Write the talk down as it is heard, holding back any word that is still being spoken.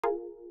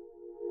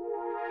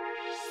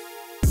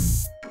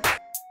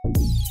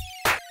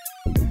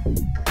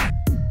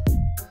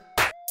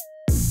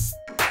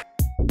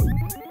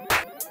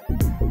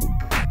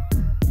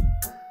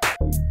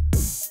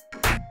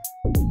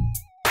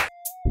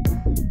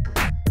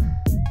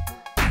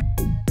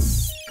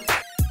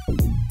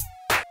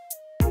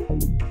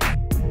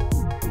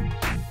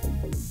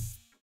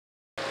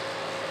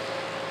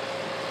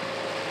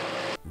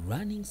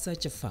Running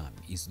such a farm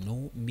is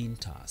no mean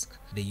task.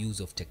 The use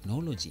of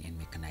technology and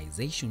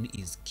mechanization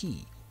is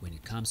key when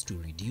it comes to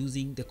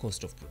reducing the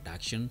cost of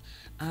production,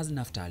 as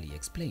Naftali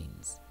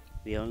explains.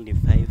 We are only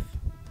 5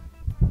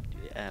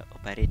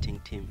 operating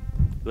team.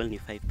 We're only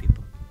 5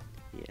 people.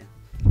 Yeah,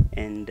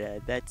 and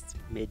that's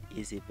made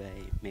easy by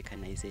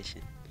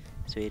mechanization.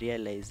 So we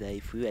realize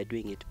if we were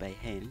doing it by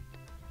hand,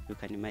 you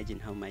can imagine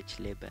how much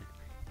labor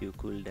you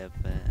could have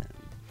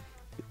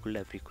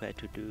required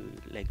to do,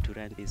 like to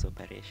run this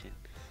operation.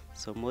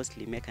 So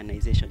mostly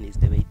mechanization is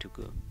the way to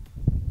go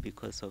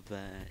because of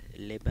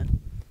labor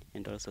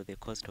and also the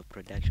cost of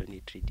production.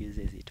 It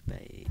reduces it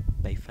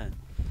by far.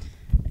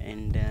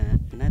 And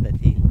another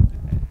thing,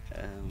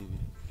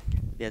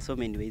 there are so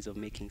many ways of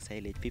making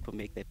silage. People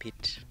make the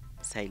pit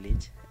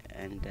silage,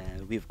 and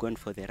we've gone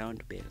for the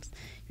round bales.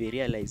 We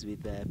realize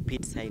with the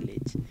pit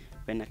silage,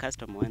 when a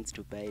customer wants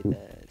to buy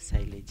the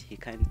silage, he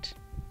can't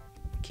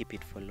keep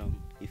it for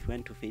long. If you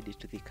want to feed it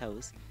to the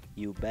cows,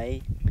 you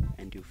buy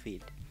and you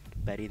feed.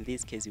 But in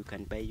this case, you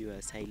can buy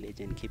your silage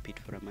and keep it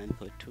for a month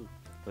or 2,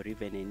 or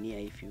even a year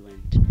if you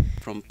want.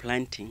 From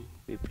planting,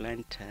 we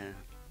plant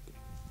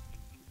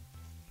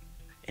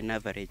an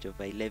average of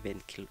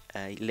 11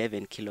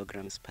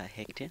 kilograms per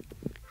hectare,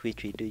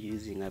 which we do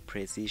using a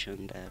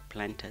precision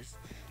planters.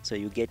 So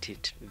you get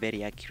it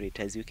very accurate.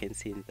 As you can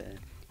see in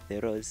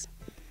the rows,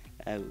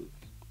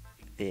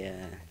 they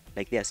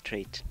are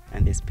straight,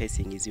 and the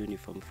spacing is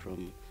uniform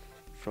from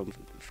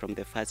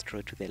the first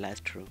row to the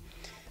last row.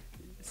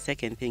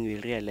 Second thing, we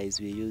realize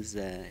we use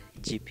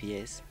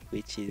GPS,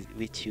 which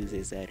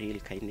uses a real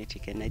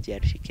kinetic energy,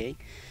 RTK.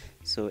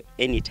 So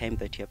anytime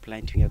that you're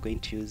planting, you're going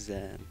to use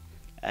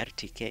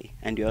RTK,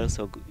 and you're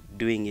also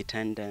doing it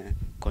under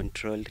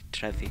controlled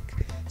traffic.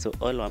 So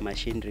all our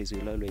machineries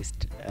will always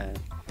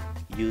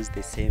use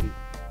the same,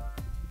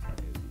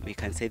 we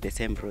can say the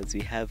same roads.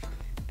 We have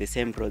the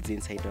same roads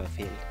inside our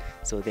field,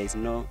 so there's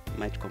no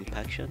much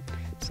compaction.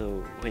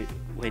 So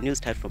when you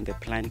start from the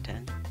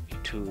planter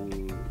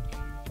to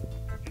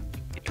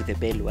the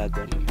bale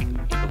wagon,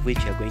 of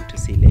which you're going to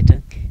see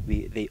later,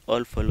 they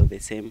all follow the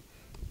same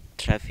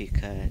traffic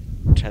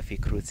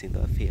routes in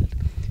our field.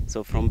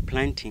 So from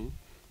planting,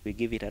 we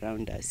give it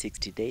around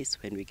 60 days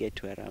when we get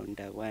to around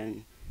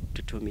 1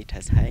 to 2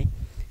 meters high,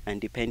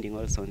 and depending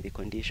also on the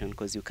condition,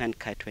 because you can't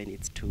cut when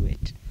it's too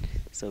wet.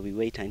 So we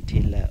wait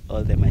until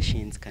all the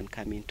machines can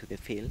come into the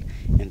field,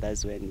 and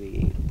that's when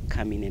we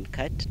come in and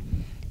cut.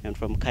 And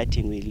from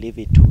cutting, we leave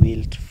it to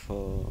wilt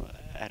for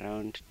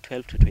around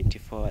 12 to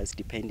 24 hours,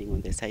 depending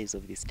on the size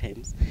of the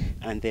stems.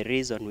 And the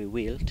reason we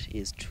wilt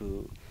is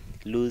to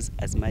lose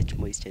as much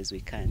moisture as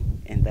we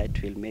can, and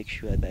that will make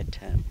sure that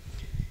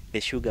the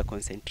sugar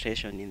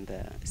concentration in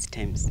the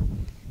stems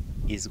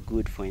is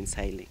good for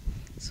ensiling.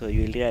 So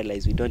you'll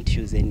realize we don't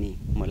use any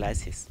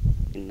molasses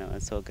in our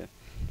sorghum.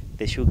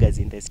 The sugars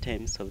in the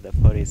stems of the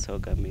forage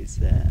sorghum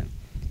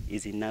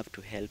is enough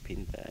to help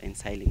in the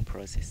ensiling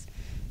process.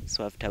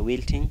 So after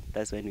wilting,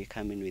 that's when we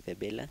come in with a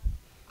baler.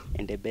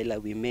 And the baler,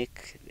 we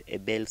make a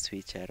bale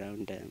switch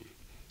around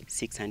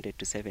 600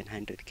 to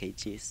 700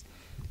 kgs.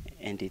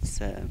 And it's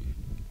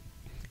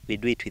we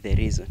do it with a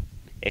reason.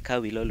 A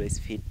cow will always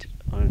feed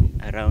on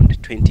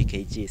around 20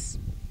 kgs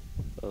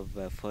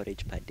of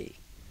forage per day.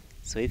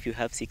 So if you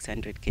have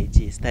 600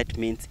 kgs, that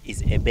means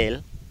is a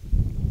bale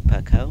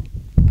per cow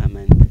per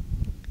month.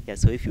 Yeah,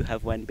 so if you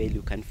have 1 bale,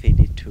 you can feed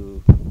it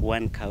to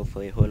 1 cow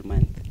for a whole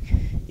month.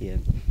 Yeah.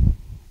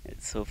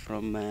 So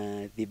from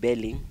the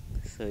baling,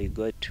 so you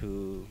go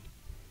to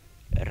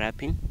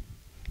wrapping,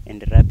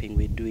 and wrapping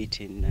we do it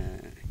in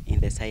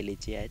the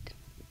silage yard,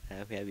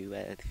 where we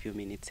were a few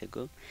minutes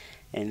ago.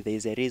 And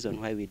there's a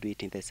reason why we do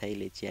it in the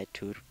silage yard.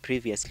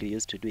 Previously we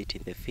used to do it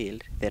in the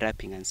field, the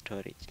wrapping and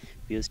storage.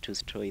 We used to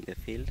store in the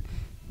field,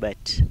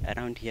 but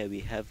around here we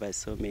have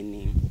so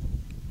many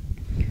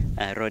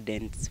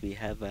rodents, we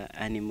have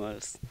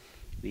animals,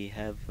 we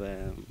have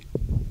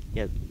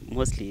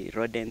mostly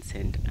rodents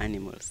and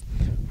animals.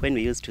 When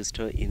we used to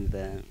store in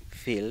the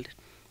field,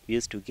 we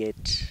used to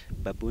get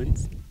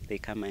baboons. They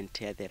come and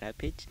tear the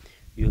wrappage.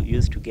 We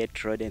used to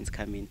get rodents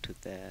come into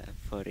the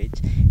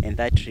forage, and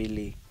that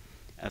really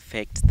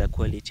affects the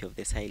quality of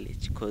the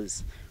silage,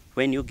 because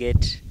when you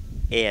get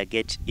air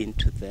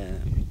into the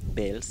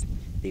bales,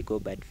 they go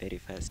bad very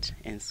fast.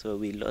 And so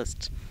we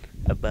lost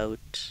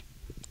about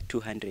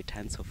 200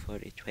 tons of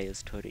forage while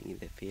storing in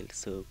the field.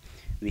 So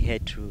we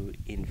had to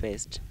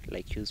invest,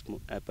 use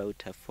about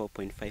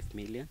 4.5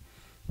 million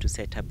to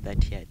set up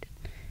that yard.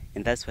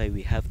 And that's why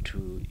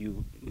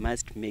you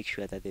must make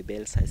sure that the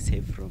bales are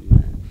safe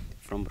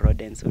from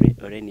rodents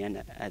or any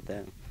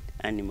other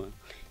animal.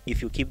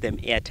 If you keep them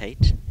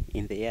airtight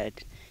in the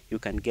yard, you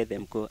can get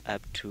them go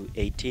up to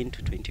 18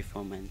 to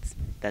 24 months.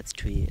 That's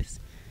 2 years.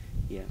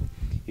 Yeah.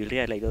 You'll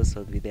realize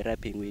also with the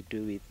wrapping we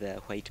do with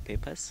white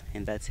papers,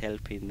 and that's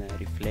helping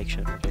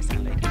reflection of the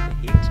sunlight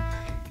and the heat,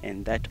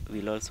 and that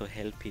will also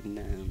help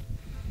in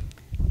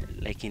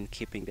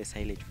keeping the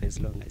silage for as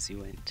long as you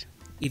want.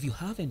 If you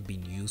haven't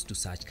been used to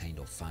such kind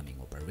of farming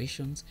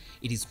operations,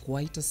 it is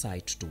quite a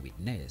sight to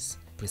witness.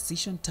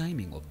 precision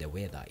timing of the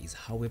weather is,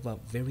 however,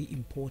 very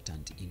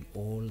important in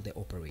all the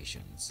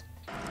operations.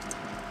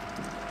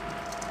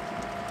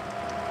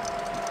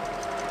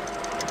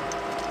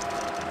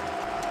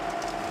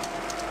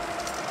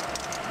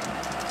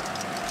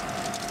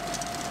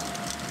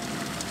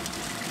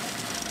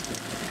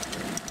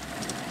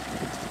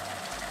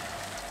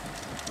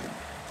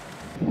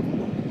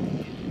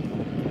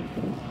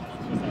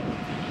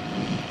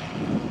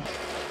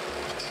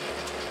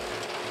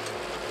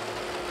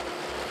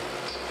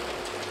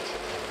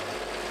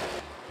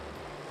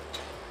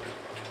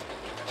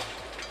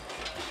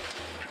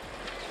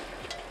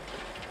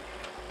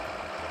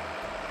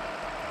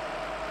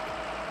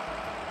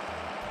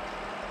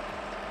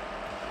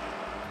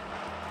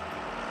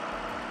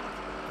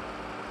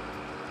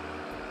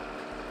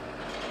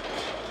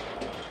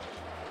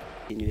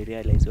 And you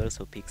realize you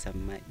also pick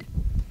some mud.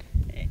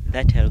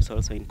 That helps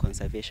also in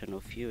conservation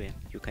of fuel.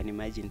 You can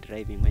imagine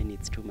driving when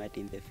it's too mud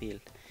in the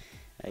field.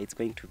 It's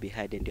going to be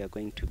hard and you're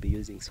going to be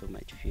using so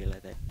much fuel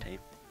at that time.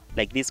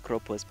 Like this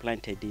crop was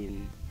planted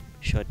in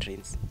short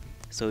rains.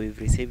 So we've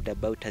received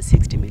about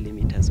 60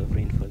 millimeters of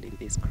rainfall in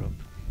this crop,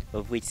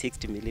 of which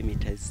 60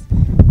 millimeters,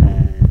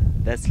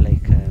 that's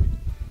like,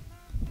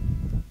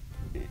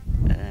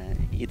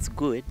 it's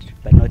good,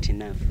 but not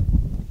enough.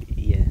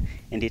 Yeah,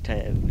 and it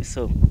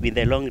so with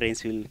the long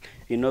rains,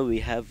 we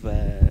have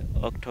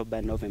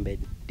October, November,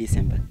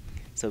 December.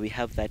 So we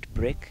have that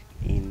break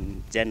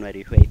in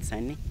January where it's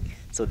sunny.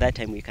 So that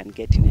time we can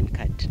get in and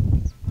cut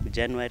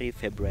January,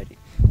 February.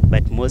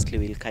 But mostly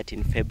we'll cut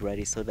in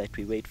February so that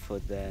we wait for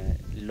the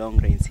long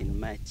rains in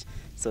March.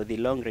 So the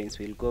long rains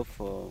will go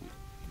for,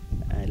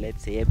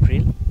 let's say,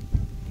 April,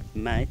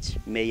 March,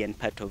 May, and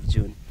part of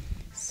June.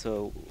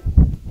 So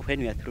when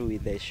we are through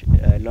with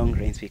the long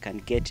rains, we can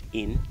get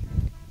in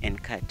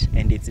and cut.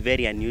 And it's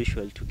very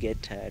unusual to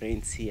get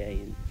rains here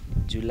in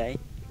July,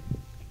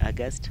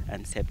 August,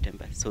 and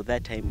September. So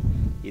that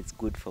time it's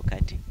good for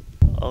cutting.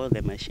 All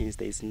the machines,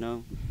 there is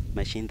no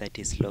machine that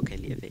is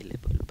locally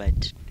available,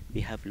 but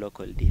we have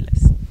local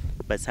dealers.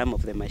 But some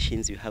of the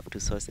machines you have to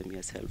source them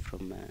yourself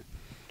from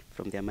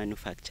their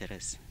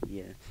manufacturers.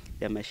 Yeah,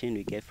 the machine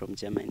we get from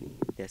Germany.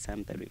 There are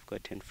some that we've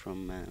gotten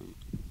from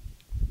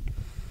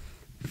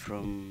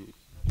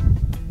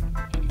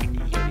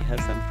yeah, we have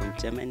some from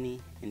Germany,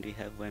 and we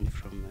have one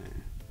from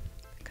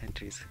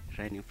countries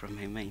running from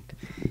my mind.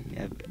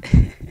 Yeah,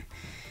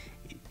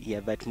 yeah,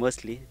 but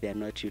mostly they are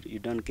not. You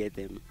don't get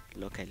them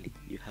locally.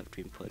 You have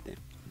to import them.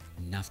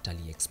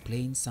 Naftali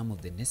explains some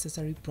of the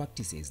necessary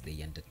practices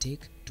they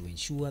undertake to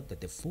ensure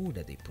that the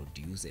fodder they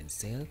produce and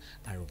sell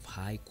are of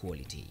high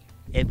quality.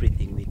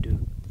 Everything we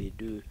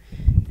do,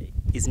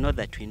 it's not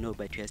that we know,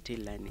 but we are still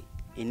learning.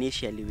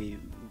 Initially,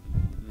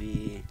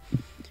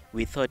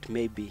 we thought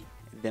maybe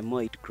the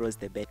more it grows,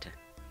 the better.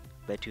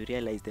 But you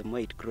realize the more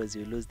it grows,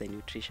 you lose the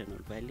nutritional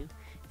value,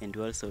 and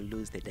you also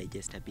lose the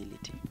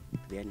digestibility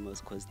of the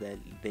animals, because the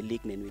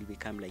lignin will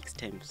become like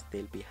stems.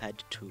 They'll be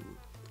hard to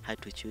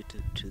chew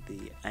to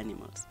the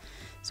animals.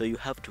 So you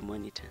have to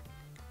monitor.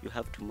 You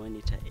have to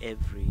monitor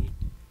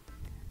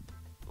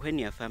when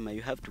you're a farmer,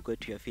 you have to go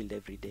to your field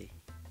every day.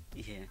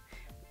 Yeah,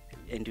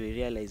 and we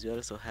realize we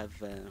also have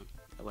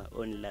our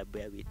own lab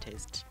where we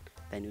test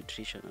the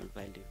nutritional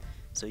value.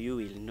 So you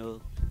will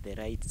know the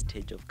right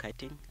stage of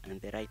cutting and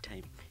the right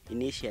time.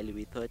 Initially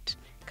we thought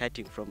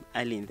cutting from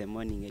early in the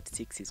morning at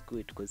 6 is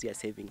good because we are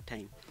saving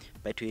time.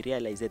 But we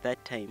realized at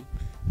that time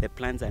the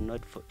plants are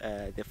not,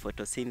 the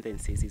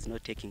photosynthesis is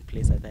not taking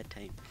place at that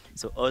time.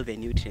 So all the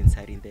nutrients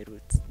are in the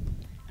roots.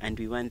 And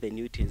we want the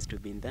nutrients to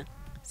be in the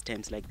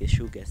stems, like the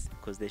sugars,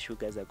 because the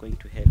sugars are going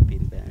to help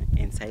in the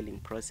ensiling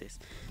process.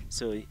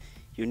 So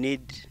you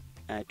need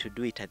to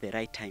do it at the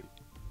right time.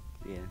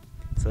 Yeah.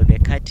 So the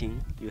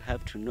cutting, you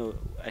have to know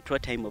at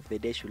what time of the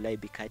day should I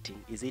be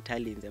cutting. Is it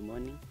early in the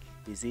morning?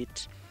 Is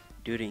it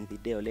during the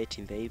day or late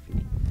in the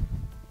evening?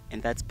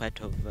 And that's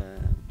part of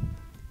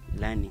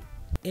learning.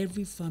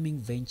 Every farming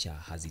venture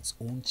has its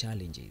own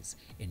challenges,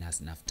 and as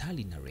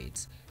Naftali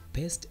narrates,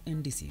 pests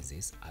and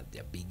diseases are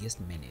their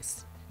biggest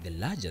menace. The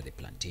larger the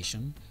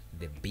plantation,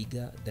 the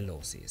bigger the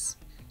losses.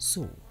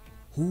 So,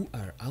 who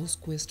are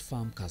Ausquest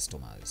Farm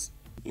customers?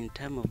 In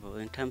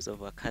terms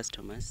of our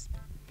customers,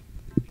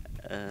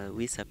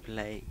 we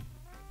supply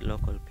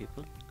local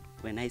people.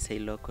 When I say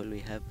local, we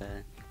have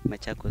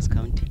Machakos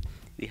County,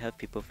 we have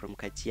people from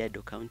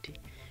Kajiado County,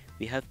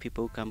 we have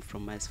people who come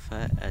from as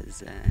far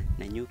as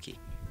Nanyuki,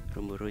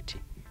 from Uruti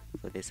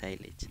for the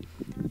silage.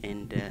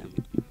 And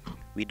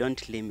we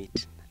don't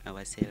limit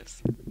our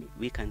sales.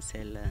 We can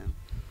sell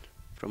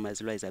from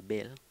as low as a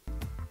bale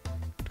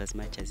to as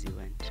much as you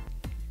want.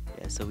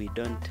 Yeah, so we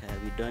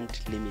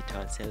don't limit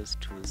ourselves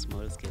to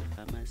small-scale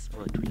farmers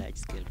or to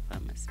large-scale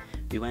farmers.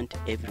 We want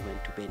everyone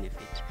to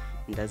benefit.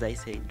 And as I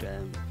said,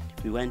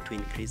 we want to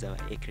increase our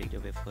acreage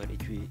of a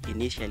forage.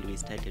 Initially, we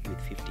started with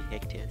 50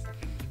 hectares.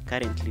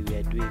 Currently, we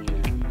are doing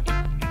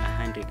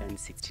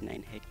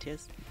 169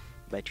 hectares,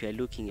 but we are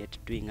looking at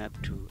doing up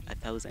to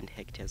 1,000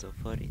 hectares of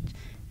forage.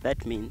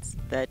 That means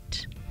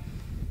that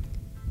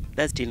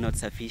that's still not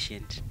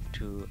sufficient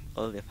to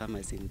all the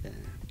farmers in the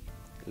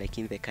like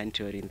in the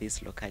country or in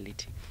this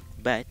locality.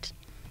 But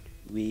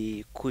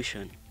we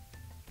cushion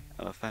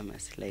our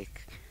farmers.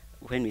 Like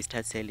when we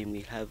start selling,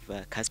 we have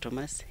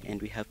customers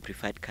and we have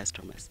preferred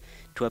customers.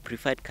 To our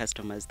preferred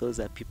customers, those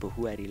are people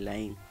who are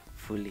relying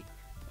fully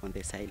on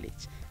the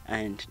silage,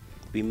 and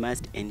we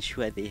must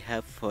ensure they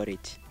have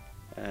forage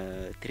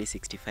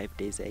 365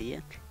 days a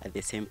year at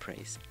the same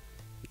price.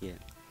 Yeah.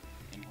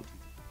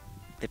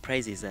 The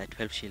price is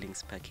 12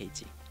 shillings per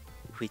kg,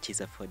 which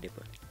is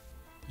affordable.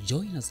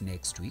 Join us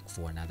next week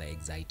for another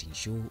exciting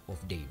show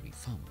of Dairy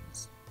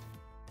Farms.